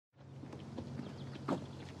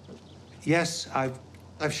Yes, I've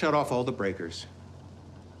shut off all the breakers.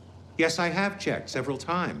 Yes, I have checked several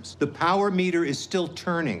times. The power meter is still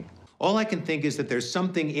turning. All I can think is that there's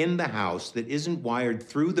something in the house that isn't wired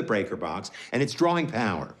through the breaker box, and it's drawing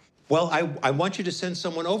power. Well, I want you to send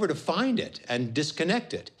someone over to find it and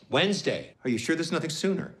disconnect it. Wednesday. Are you sure there's nothing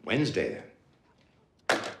sooner? Wednesday,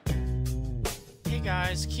 then. Hey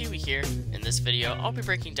guys, Kiwi here. In this video, I'll be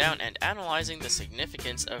breaking down and analyzing the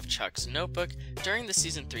significance of Chuck's notebook during the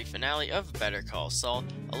Season 3 finale of Better Call Saul,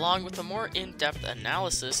 along with a more in-depth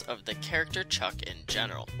analysis of the character Chuck in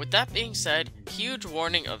general. With that being said, huge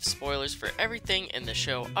warning of spoilers for everything in the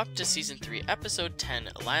show up to Season 3 Episode 10,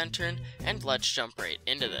 Lantern, and let's jump right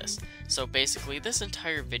into this. So basically, this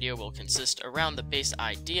entire video will consist around the base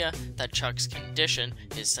idea that Chuck's condition,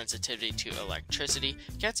 his sensitivity to electricity,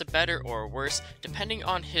 gets better or worse depending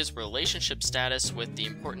on his relationship status with the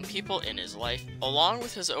important people in his life, along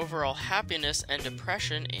with his overall happiness and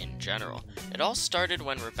depression in general. It all started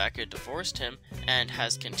when Rebecca divorced him and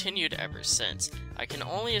has continued ever since. I can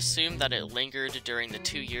only assume that it lingered during the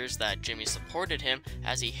 2 years that Jimmy supported him,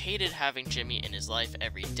 as he hated having Jimmy in his life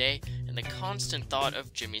every day, and the constant thought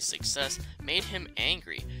of Jimmy's success made him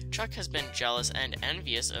angry. Chuck has been jealous and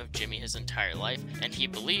envious of Jimmy his entire life, and he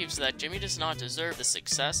believes that Jimmy does not deserve the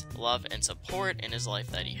success, love, and support in his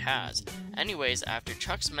life that he has. Anyways, after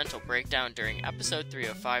Chuck's mental breakdown during episode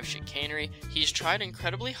 305 Chicanery, he's tried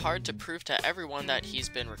incredibly hard to prove to everyone that he's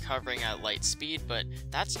been recovering at light speed, but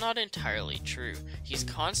that's not entirely true. He's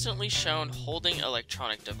constantly shown holding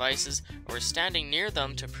electronic devices or standing near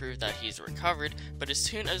them to prove that he's recovered, but as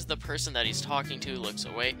soon as the person that he's talking to looks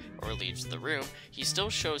away or leaves the room, he still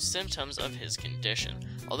shows symptoms of his condition.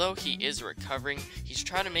 Although he is recovering, he's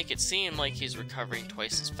trying to make it seem like he's recovering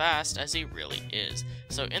twice as fast as he really is.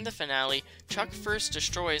 So in the finale, Chuck first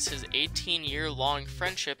destroys his 18-year-long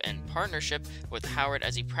friendship and partnership with Howard,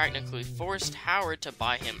 as he practically forced Howard to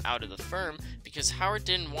buy him out of the firm because Howard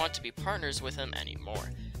didn't want to be partners with him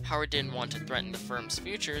anymore. Howard didn't want to threaten the firm's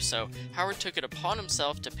future, so Howard took it upon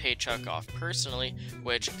himself to pay Chuck off personally,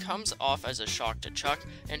 which comes off as a shock to Chuck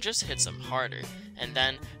and just hits him harder. And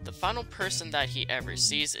then, the final person that he ever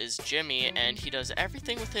sees is Jimmy, and he does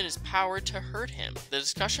everything within his power to hurt him. The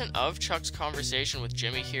discussion of Chuck's conversation with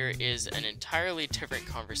Jimmy here is an entirely different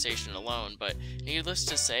conversation alone, but needless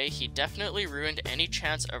to say, he definitely ruined any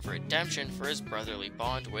chance of redemption for his brotherly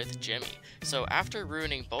bond with Jimmy. So after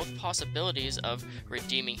ruining both possibilities of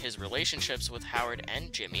redeeming his relationships with Howard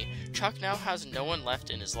and Jimmy, Chuck now has no one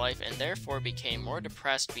left in his life and therefore became more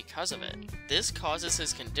depressed because of it. This causes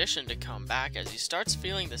his condition to come back as he starts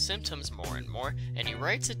feeling the symptoms more and more, and he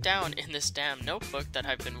writes it down in this damn notebook that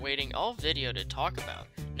I've been waiting all video to talk about.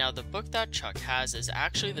 Now, the book that Chuck has is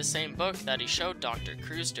actually the same book that he showed Dr.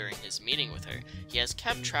 Cruz during his meeting with her. He has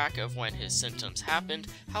kept track of when his symptoms happened,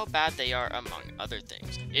 how bad they are, among other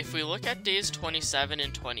things. If we look at days 27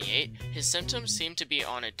 and 28, his symptoms seem to be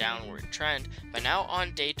on a downward trend, but now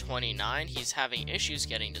on day 29, he's having issues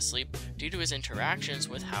getting to sleep due to his interactions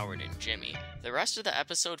with Howard and Jimmy. The rest of the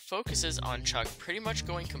episode focuses on Chuck pretty much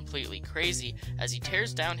going completely crazy as he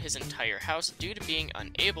tears down his entire house due to being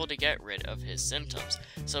unable to get rid of his symptoms.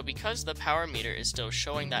 So because the power meter is still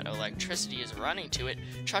showing that electricity is running to it,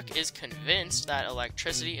 Chuck is convinced that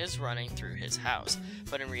electricity is running through his house.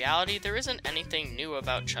 But in reality, there isn't anything new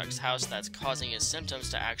about Chuck's house that's causing his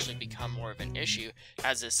symptoms to actually become more of an issue,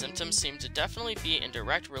 as his symptoms seem to definitely be in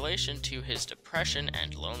direct relation to his depression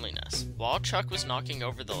and loneliness. While Chuck was knocking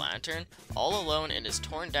over the lantern, all alone in his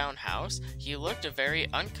torn down house, he looked very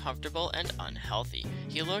uncomfortable and unhealthy.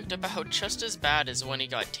 He looked about just as bad as when he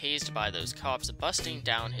got tased by those cops busting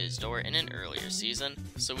down his door in an earlier season,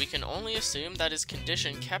 so we can only assume that his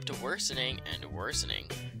condition kept worsening and worsening.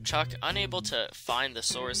 Chuck, unable to find the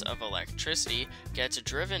source of electricity, gets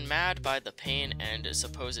driven mad by the pain and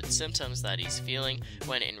supposed symptoms that he's feeling,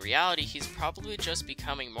 when in reality he's probably just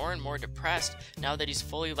becoming more and more depressed now that he's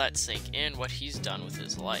fully let sink in what he's done with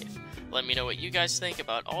his life. Let me know what you guys think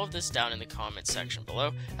about all of this down in the comments section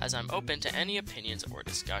below, as I'm open to any opinions or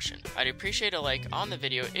discussion. I'd appreciate a like on the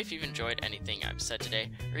video if you've enjoyed anything I've said today,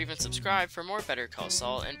 or even subscribe for more Better Call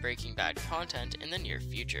Saul and Breaking Bad content in the near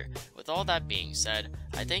future. With all that being said,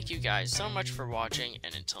 I thank you guys so much for watching,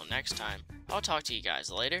 and until next time, I'll talk to you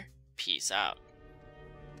guys later. Peace out.